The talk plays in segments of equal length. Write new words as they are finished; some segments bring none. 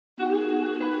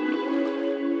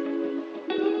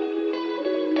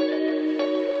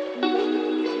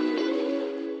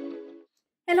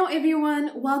Hello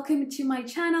everyone, welcome to my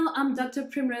channel. I'm Dr.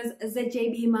 Primrose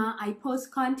ZJBima. I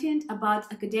post content about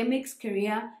academics,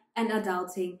 career, and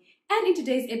adulting. And in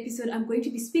today's episode, I'm going to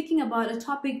be speaking about a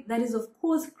topic that is of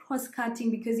course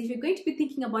cross-cutting, because if you're going to be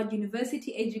thinking about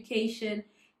university education,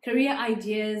 career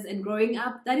ideas, and growing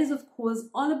up, that is of course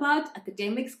all about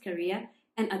academics, career,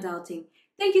 and adulting.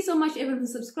 Thank you so much everyone who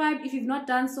subscribed. If you've not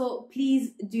done so,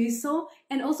 please do so.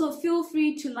 And also feel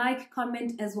free to like,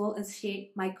 comment, as well as share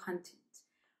my content.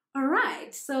 All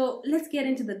right, so let's get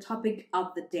into the topic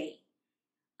of the day.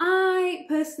 I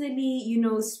personally,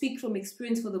 speak from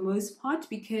experience for the most part,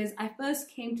 because I first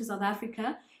came to South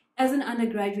Africa as an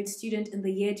undergraduate student in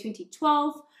the year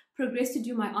 2012, progressed to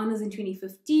do my honors in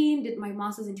 2015, did my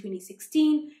master's in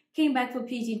 2016, came back for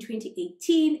PhD in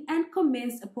 2018, and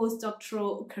commenced a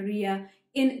postdoctoral career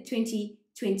in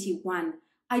 2021.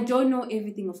 I don't know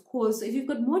everything, of course, so if you've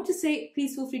got more to say,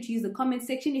 please feel free to use the comment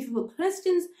section. If you've got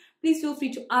questions, please feel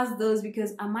free to ask those,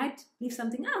 because I might leave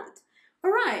something out.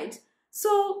 All right,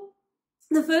 so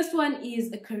the first one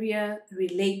is a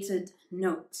career-related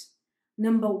note.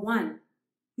 Number one,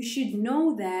 you should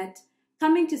know that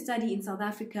coming to study in South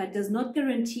Africa does not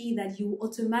guarantee that you will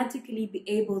automatically be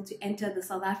able to enter the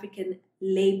South African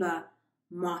labor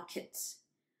market.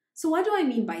 So what do I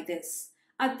mean by this?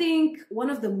 I think one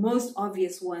of the most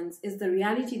obvious ones is the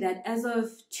reality that as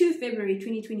of 2 February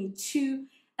 2022,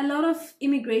 a lot of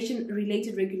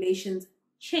immigration-related regulations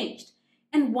changed.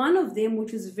 And one of them,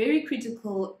 which was very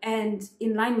critical and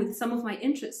in line with some of my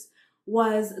interests,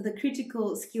 was the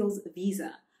critical skills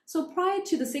visa. So prior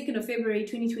to the 2nd of February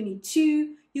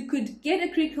 2022, you could get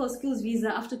a critical skills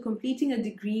visa after completing a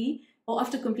degree or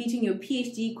after completing your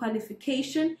PhD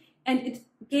qualification, and it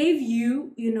gave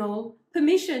you,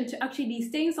 permission to actually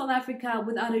stay in South Africa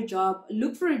without a job,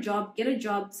 look for a job, get a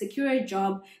job, secure a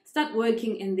job, start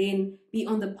working, and then be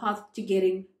on the path to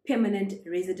getting permanent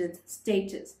resident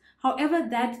status. However,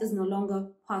 that is no longer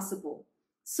possible.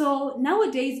 So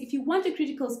nowadays, if you want a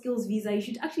critical skills visa, you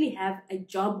should actually have a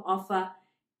job offer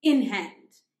in hand.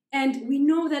 And we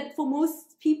know that for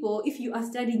most people, if you are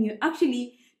studying, you're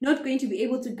actually not going to be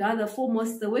able to gather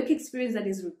foremost the work experience that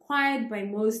is required by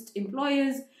most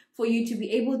employers for you to be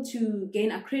able to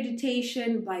gain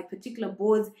accreditation by particular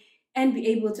boards and be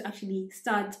able to actually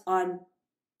start on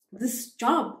this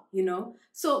job,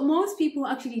 So most people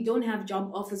actually don't have job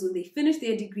offers when they finish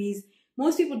their degrees.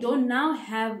 Most people don't now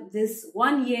have this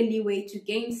 1 year leeway to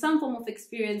gain some form of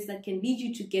experience that can lead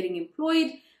you to getting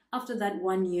employed after that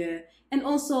 1 year. And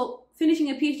also, finishing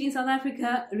a PhD in South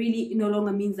Africa really no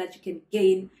longer means that you can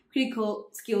gain critical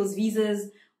skills visas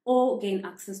or gain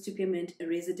access to permanent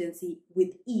residency with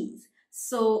ease.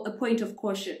 So a point of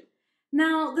caution.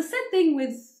 Now, the sad thing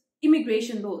with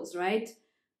immigration laws, right?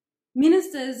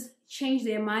 Ministers change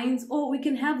their minds, or we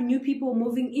can have new people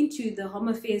moving into the Home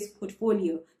Affairs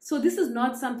portfolio. So this is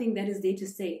not something that is there to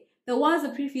stay. There was a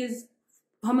previous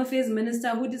Home Affairs Minister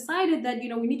who decided that,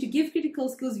 we need to give critical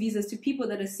skills visas to people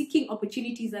that are seeking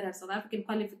opportunities that have South African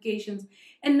qualifications.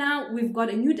 And now we've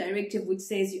got a new directive which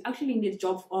says you actually need a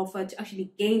job offer to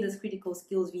actually gain this critical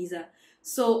skills visa.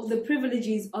 So the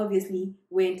privileges obviously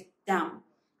went down.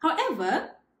 However,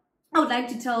 I would like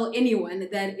to tell anyone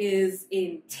that is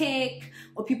in tech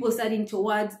or people studying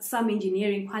towards some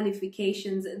engineering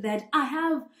qualifications that I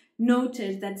have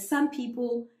noted that some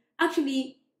people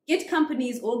actually get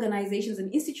companies, organizations,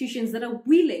 and institutions that are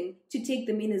willing to take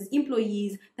them in as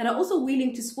employees, that are also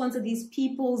willing to sponsor these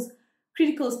people's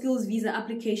critical skills visa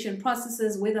application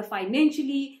processes, whether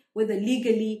financially, whether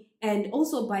legally, and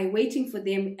also by waiting for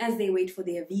them as they wait for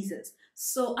their visas.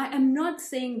 So I am not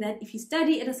saying that if you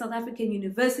study at a South African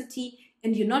university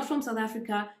and you're not from South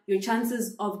Africa, your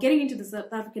chances of getting into the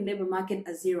South African labor market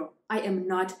are zero. I am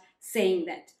not saying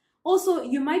that. Also,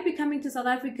 you might be coming to South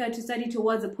Africa to study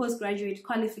towards a postgraduate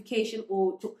qualification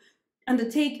or to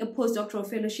undertake a postdoctoral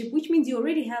fellowship, which means you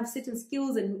already have certain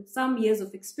skills and some years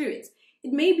of experience.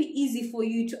 It may be easy for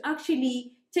you to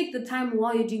actually take the time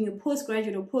while you're doing your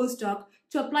postgraduate or postdoc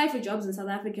to apply for jobs in South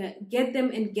Africa, get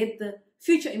them, and get the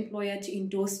future employer to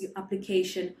endorse your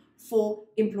application for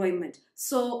employment.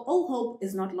 So all hope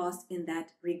is not lost in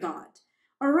that regard.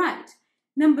 All right,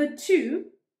 number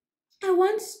two, I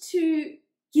want to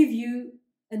give you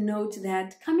a note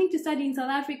that coming to study in South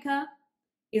Africa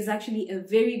is actually a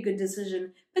very good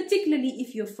decision, particularly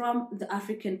if you're from the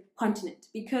African continent,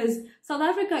 because South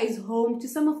Africa is home to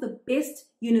some of the best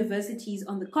universities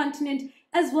on the continent,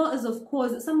 as well as, of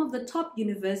course, some of the top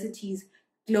universities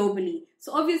globally.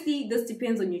 So obviously, this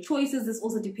depends on your choices. This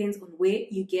also depends on where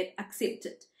you get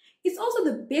accepted. It's also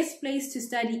the best place to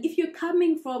study if you're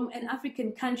coming from an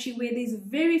African country where there's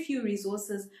very few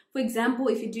resources. For example,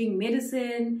 if you're doing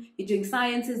medicine, you're doing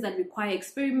sciences that require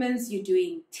experiments, you're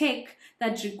doing tech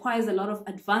that requires a lot of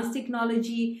advanced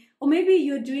technology, or maybe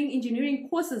you're doing engineering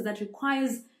courses that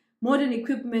requires modern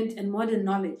equipment and modern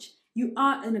knowledge. You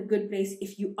are in a good place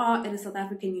if you are at a South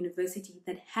African university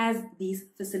that has these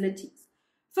facilities.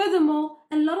 Furthermore,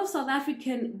 a lot of South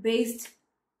African-based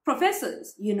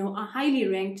professors, are highly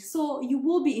ranked, so you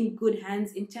will be in good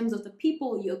hands in terms of the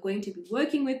people you're going to be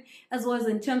working with, as well as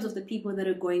in terms of the people that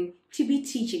are going to be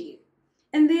teaching you.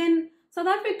 And then South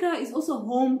Africa is also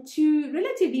home to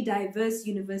relatively diverse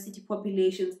university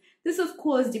populations. This, of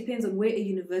course, depends on where a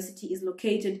university is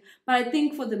located, but I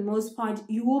think for the most part,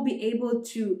 you will be able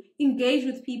to engage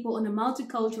with people on a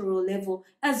multicultural level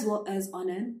as well as on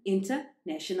an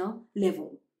international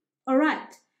level. All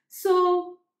right,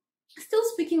 so still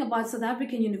speaking about South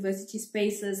African university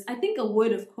spaces, I think a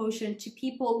word of caution to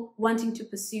people wanting to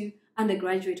pursue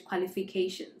undergraduate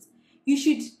qualifications. You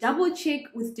should double check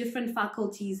with different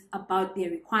faculties about their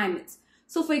requirements.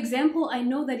 So for example, I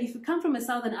know that if you come from a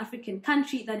Southern African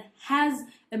country that has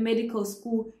a medical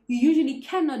school, you usually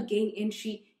cannot gain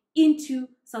entry into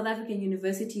South African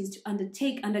universities to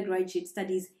undertake undergraduate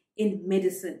studies in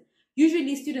medicine.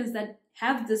 Usually students that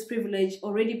have this privilege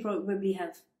already probably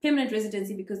have permanent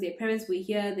residency because their parents were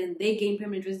here, then they gain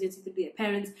permanent residency through their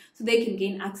parents, so they can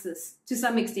gain access to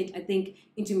some extent, I think,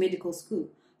 into medical school.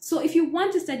 So if you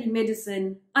want to study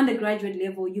medicine undergraduate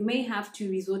level, you may have to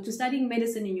resort to studying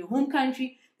medicine in your home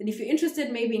country. Then if you're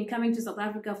interested maybe in coming to South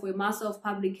Africa for a Master of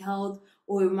Public Health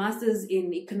or a Master's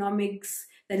in Economics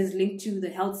that is linked to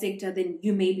the health sector, then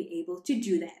you may be able to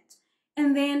do that.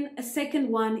 And then a second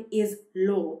one is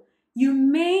law. You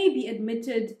may be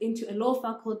admitted into a law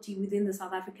faculty within the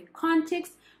South African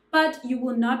context, but you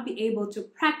will not be able to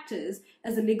practice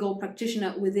as a legal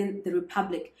practitioner within the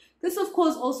Republic. This, of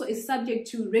course, also is subject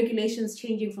to regulations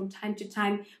changing from time to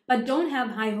time, but don't have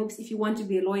high hopes if you want to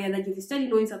be a lawyer, that if you study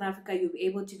law in South Africa, you'll be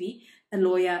able to be a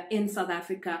lawyer in South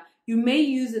Africa. You may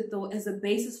use it, though, as a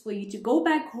basis for you to go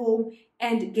back home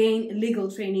and gain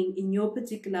legal training in your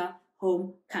particular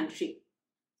home country.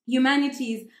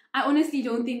 Humanities, I honestly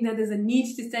don't think that there's a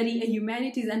need to study a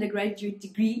humanities undergraduate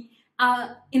degree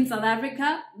in South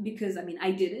Africa because,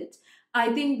 I did it.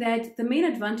 I think that the main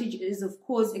advantage is, of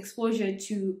course, exposure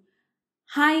to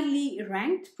highly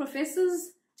ranked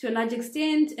professors to a large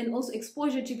extent, and also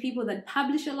exposure to people that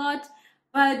publish a lot.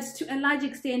 But to a large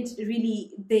extent,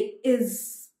 really, there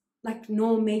is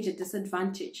no major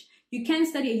disadvantage. You can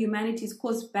study a humanities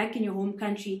course back in your home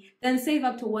country, then save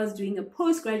up towards doing a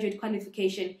postgraduate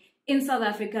qualification in South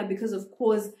Africa because, of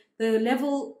course, the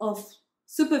level of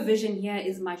supervision here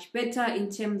is much better in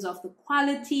terms of the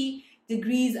quality.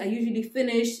 Degrees are usually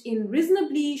finished in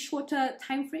reasonably shorter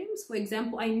timeframes. For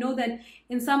example, I know that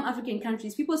in some African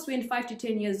countries, people spend 5 to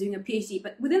 10 years doing a PhD,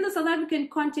 but within the South African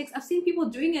context, I've seen people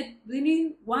doing it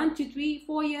within 1 to 3,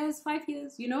 4 years, 5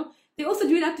 years, They also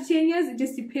do it up to 10 years. It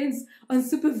just depends on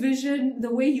supervision,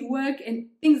 the way you work, and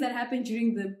things that happen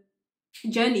during the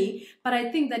journey. But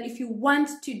I think that if you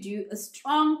want to do a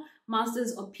strong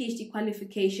master's or PhD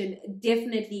qualification,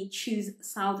 definitely choose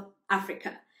South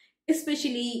Africa,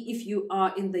 especially if you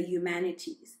are in the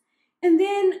humanities. And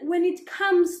then when it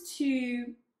comes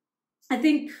to, I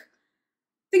think,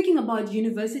 thinking about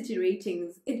university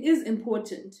ratings, it is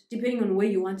important depending on where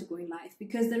you want to go in life,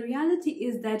 because the reality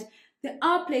is that there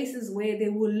are places where they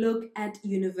will look at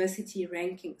university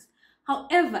rankings.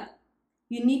 However,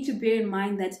 you need to bear in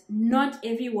mind that not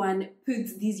everyone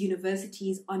puts these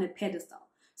universities on a pedestal.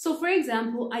 So for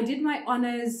example, I did my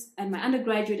honors and my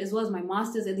undergraduate as well as my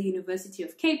master's at the University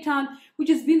of Cape Town, which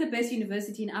has been the best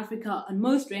university in Africa on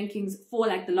most rankings for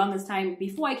the longest time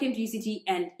before I came to UCT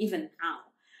and even now.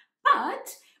 But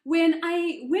when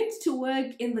I went to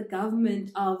work in the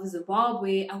government of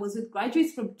Zimbabwe, I was with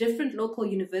graduates from different local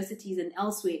universities and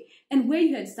elsewhere, and where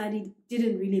you had studied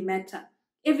didn't really matter.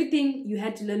 Everything you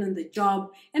had to learn on the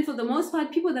job. And for the most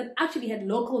part, people that actually had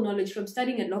local knowledge from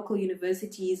studying at local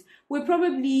universities were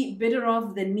probably better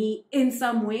off than me in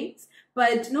some ways,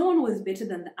 but no one was better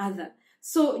than the other.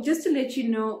 So just to let you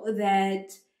know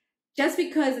that just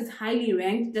because it's highly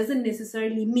ranked doesn't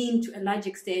necessarily mean to a large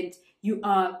extent you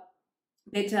are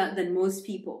better than most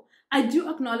people. I do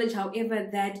acknowledge, however,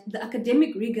 that the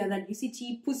academic rigor that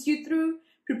UCT puts you through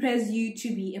prepares you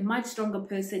to be a much stronger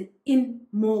person in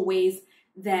more ways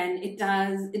than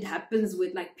it happens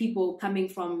with people coming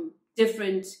from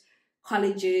different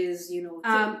colleges,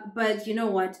 but you know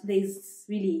what, there's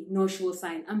really no sure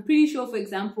sign. I'm pretty sure, for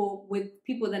example, with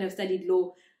people that have studied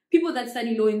law, people that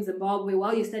study law in Zimbabwe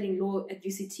while you're studying law at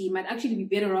UCT might actually be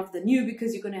better off than you,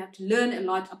 because you're going to have to learn a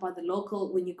lot about the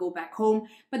local when you go back home.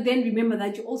 But then remember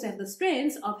that you also have the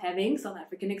strengths of having South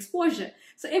African exposure.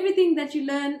 So everything that you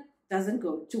learn doesn't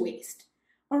go to waste.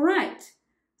 All right.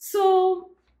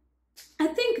 So I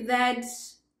think that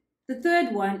the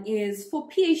third one is for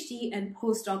PhD and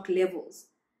postdoc levels.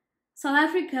 South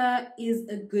Africa is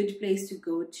a good place to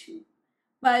go to.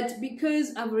 But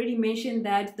because I've already mentioned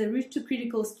that the route to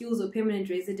critical skills or permanent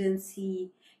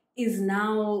residency is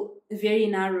now very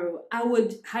narrow, I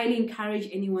would highly encourage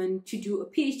anyone to do a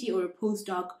PhD or a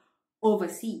postdoc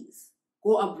overseas.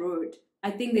 Go abroad.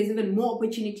 I think there's even more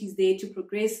opportunities there to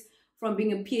progress from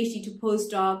being a PhD to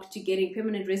postdoc to getting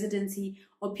permanent residency,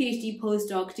 or PhD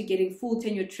postdoc to getting full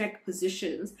tenure track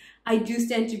positions. I do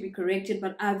stand to be corrected,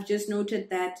 but I've just noted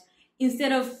that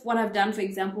instead of what I've done, for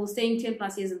example, staying 10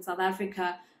 plus years in South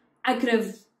Africa, I could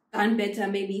have done better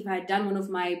maybe if I had done one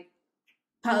of my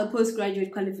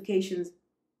postgraduate qualifications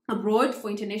abroad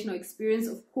for international experience,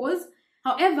 of course.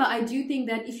 However, I do think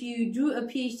that if you do a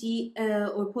PhD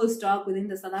or postdoc within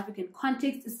the South African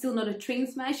context, it's still not a train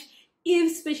smash,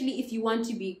 especially if you want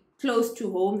to be close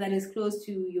to home, that is close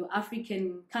to your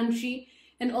African country.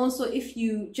 And also if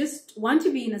you just want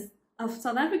to be in a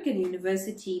South African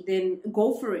university, then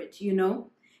go for it, you know.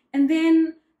 And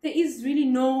then there is really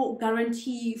no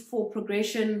guarantee for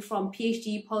progression from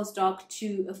PhD postdoc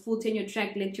to a full tenure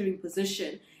track lecturing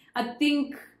position. I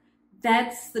think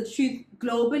that's the truth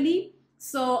globally.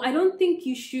 So I don't think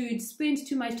you should spend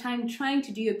too much time trying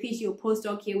to do your PhD or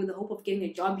postdoc here with the hope of getting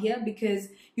a job here, because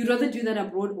you'd rather do that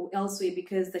abroad or elsewhere,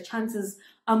 because the chances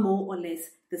are more or less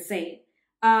the same.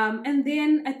 And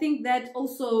then I think that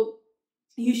also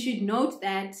you should note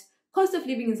that cost of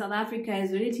living in South Africa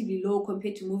is relatively low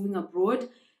compared to moving abroad.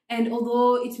 And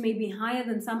although it may be higher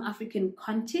than some African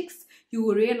contexts, you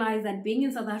will realize that being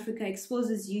in South Africa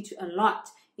exposes you to a lot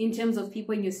in terms of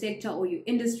people in your sector or your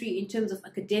industry, in terms of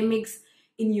academics,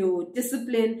 in your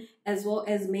discipline, as well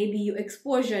as maybe your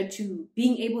exposure to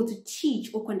being able to teach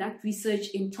or conduct research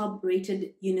in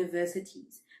top-rated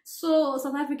universities. So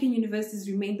South African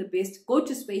universities remain the best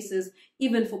go-to spaces,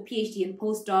 even for PhD and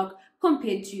postdoc,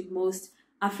 compared to most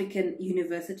African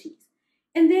universities.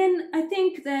 And then I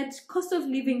think that cost of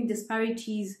living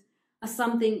disparities are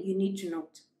something you need to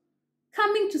note.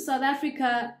 Coming to South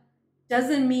Africa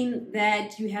doesn't mean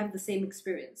that you have the same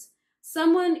experience.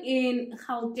 Someone in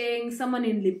Gauteng, someone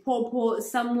in Limpopo,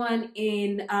 someone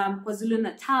in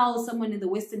KwaZulu-Natal, someone in the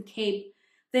Western Cape,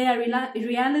 their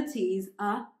realities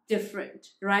are different,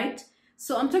 right?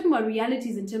 So I'm talking about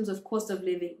realities in terms of cost of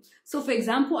living. So for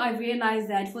example, I realized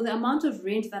that for the amount of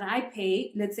rent that I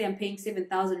pay, let's say I'm paying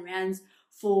 7,000 rands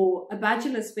for a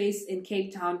bachelor space in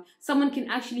Cape Town, someone can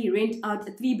actually rent out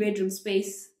a 3-bedroom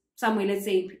space somewhere, let's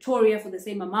say in Pretoria, for the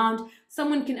same amount.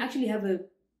 Someone can actually have a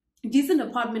decent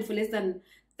apartment for less than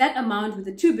that amount with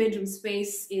a 2-bedroom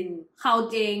space in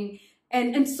Gauteng,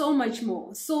 and so much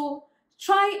more. So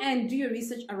try and do your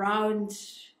research around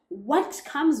what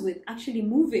comes with actually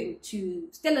moving to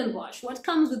Stellenbosch, what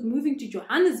comes with moving to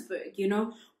Johannesburg, you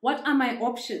know, what are my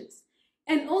options?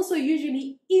 And also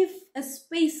usually if a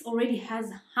space already has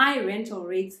high rental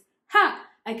rates,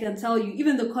 I can tell you,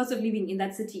 even the cost of living in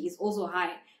that city is also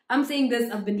high. I'm saying this,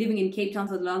 I've been living in Cape Town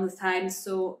for the longest time,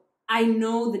 so I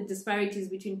know the disparities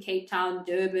between Cape Town,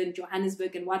 Durban,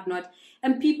 Johannesburg, and whatnot,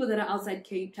 and people that are outside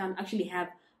Cape Town actually have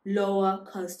lower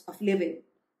cost of living.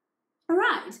 All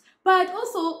right, but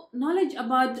also knowledge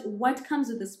about what comes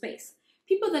with the space.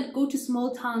 People that go to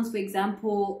small towns, for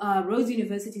example, Rhodes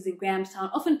universities in Grahamstown,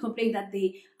 often complain that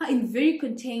they are in very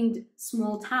contained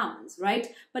small towns, right?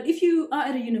 But if you are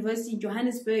at a university in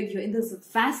Johannesburg, you're in this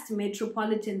vast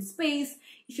metropolitan space.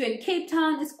 If you're in Cape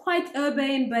Town, it's quite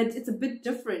urban, but it's a bit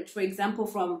different, for example,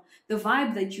 from the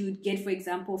vibe that you'd get, for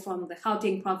example, from the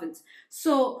Gauteng province.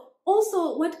 So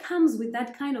also what comes with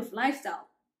that kind of lifestyle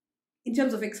in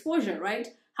terms of exposure, right?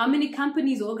 How many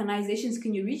companies or organizations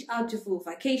can you reach out to for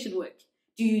vacation work?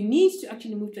 Do you need to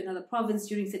actually move to another province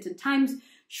during certain times?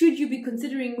 Should you be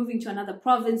considering moving to another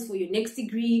province for your next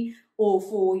degree or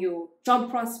for your job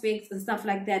prospects and stuff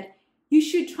like that? You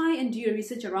should try and do your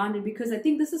research around it, because I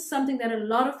think this is something that a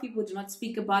lot of people do not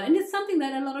speak about, and it's something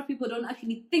that a lot of people don't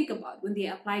actually think about when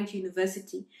they're applying to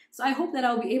university. So I hope that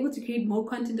I'll be able to create more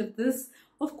content of this,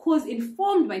 of course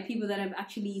informed by people that have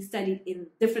actually studied in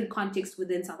different contexts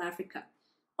within South Africa.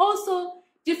 Also,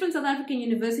 different South African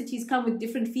universities come with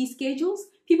different fee schedules.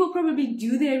 People probably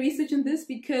do their research on this,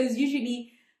 because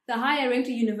usually the higher ranked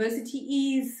a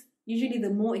university is, usually the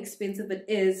more expensive it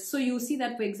is. So you'll see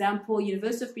that, for example,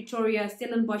 University of Pretoria,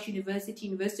 Stellenbosch University,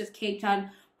 University of Cape Town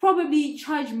probably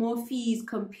charge more fees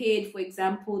compared, for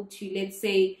example, to, let's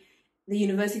say, the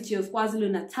University of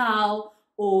KwaZulu-Natal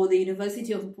or the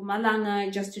University of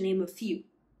Mpumalanga, just to name a few.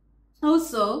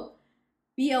 Also,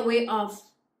 be aware of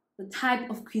the type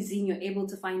of cuisine you're able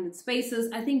to find in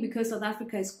spaces. I think because South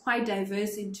Africa is quite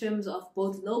diverse in terms of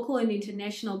both local and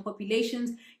international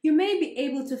populations, you may be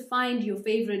able to find your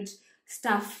favorite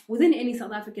stuff within any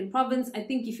South African province. I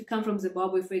think if you come from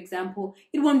Zimbabwe, for example,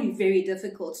 it won't be very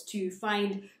difficult to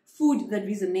find food that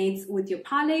resonates with your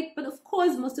palate. But of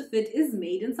course, most of it is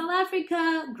made in South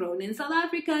Africa, grown in South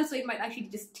Africa, so it might actually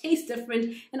just taste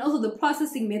different. And also the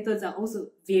processing methods are also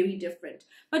very different.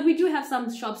 But we do have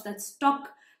some shops that stock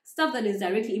stuff that is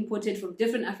directly imported from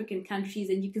different African countries,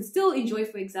 and you can still enjoy,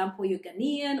 for example, your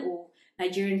Ghanaian or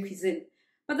Nigerian cuisine.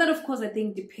 But that, of course, I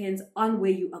think depends on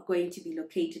where you are going to be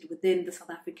located within the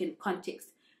South African context.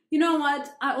 You know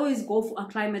what? I always go for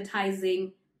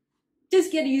acclimatizing.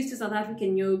 Just get used to South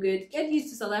African yogurt, get used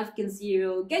to South African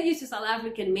cereal, get used to South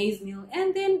African maize meal,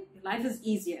 and then your life is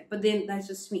easier. But then that's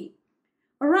just me.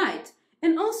 All right.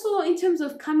 And also in terms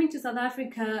of coming to South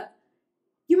Africa,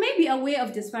 you may be aware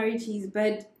of disparities,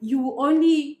 but you will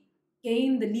only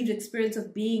gain the lived experience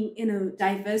of being in a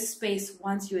diverse space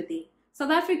once you're there.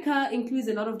 South Africa includes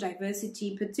a lot of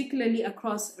diversity, particularly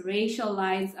across racial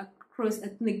lines, across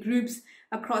ethnic groups,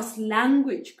 across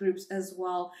language groups as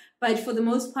well. But for the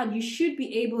most part, you should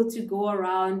be able to go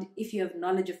around if you have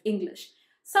knowledge of English.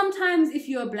 Sometimes if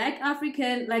you're a Black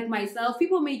African like myself,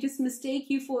 people may just mistake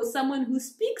you for someone who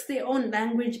speaks their own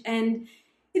language, and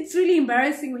it's really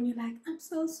embarrassing when you're like, I'm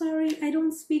so sorry, I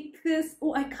don't speak this,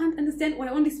 or I can't understand, or I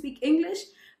only speak English,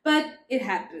 but it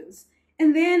happens.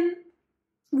 And then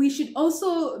we should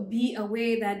also be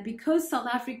aware that because South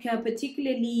Africa,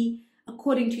 particularly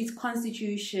according to its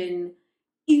constitution,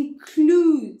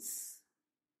 includes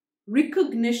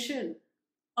recognition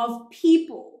of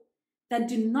people that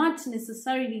do not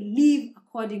necessarily live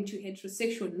according to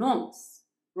heterosexual norms,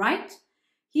 right?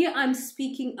 Here I'm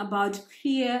speaking about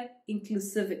clear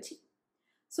inclusivity.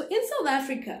 So in South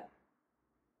Africa,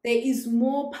 there is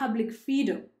more public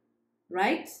freedom,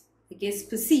 right? I guess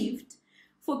perceived,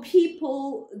 for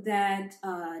people that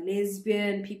are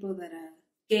lesbian, people that are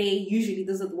gay. Usually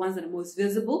those are the ones that are most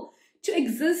visible, to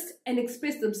exist and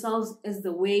express themselves as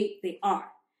the way they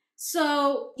are.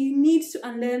 So you need to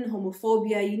unlearn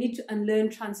homophobia, you need to unlearn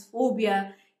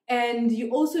transphobia, and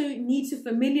you also need to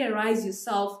familiarize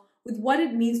yourself with what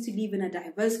it means to live in a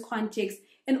diverse context,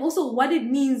 and also what it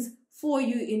means for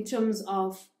you in terms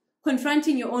of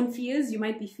confronting your own fears. You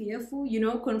might be fearful,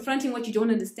 confronting what you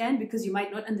don't understand because you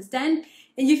might not understand.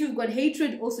 And if you've got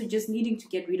hatred, also just needing to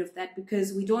get rid of that,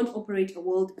 because we don't operate a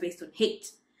world based on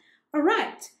hate. All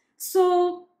right.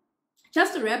 So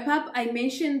just to wrap up, I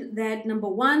mentioned that number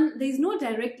one, there's no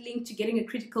direct link to getting a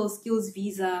critical skills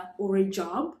visa or a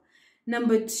job.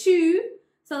 Number two,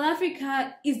 South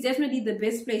Africa is definitely the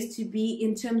best place to be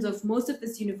in terms of most of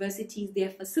its universities, their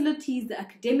facilities, the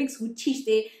academics who teach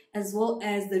there, as well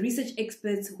as the research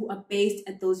experts who are based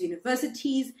at those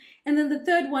universities. And then the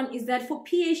third one is that for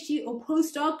PhD or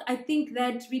postdoc, I think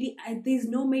that really there's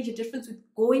no major difference with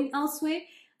going elsewhere.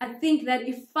 I think that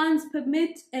if funds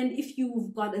permit and if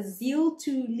you've got a zeal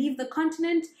to leave the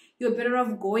continent, you're better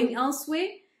off going elsewhere.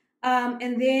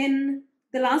 And then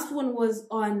the last one was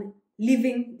on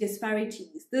living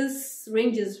disparities. This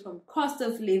ranges from cost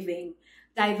of living,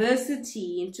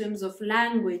 diversity in terms of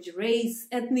language, race,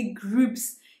 ethnic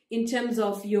groups, in terms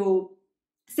of your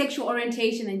sexual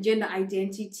orientation and gender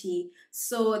identity.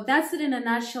 So that's it in a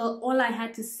nutshell, all I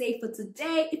had to say for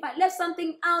today. If I left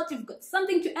something out, if you've got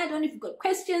something to add on, if you've got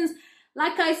questions,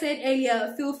 like I said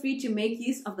earlier, feel free to make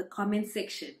use of the comment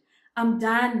section. I'm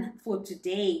done for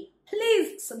today.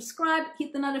 Please subscribe,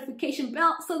 hit the notification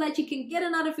bell so that you can get a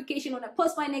notification when I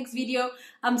post my next video.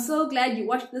 I'm so glad you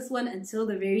watched this one until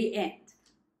the very end.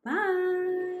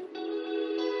 Bye.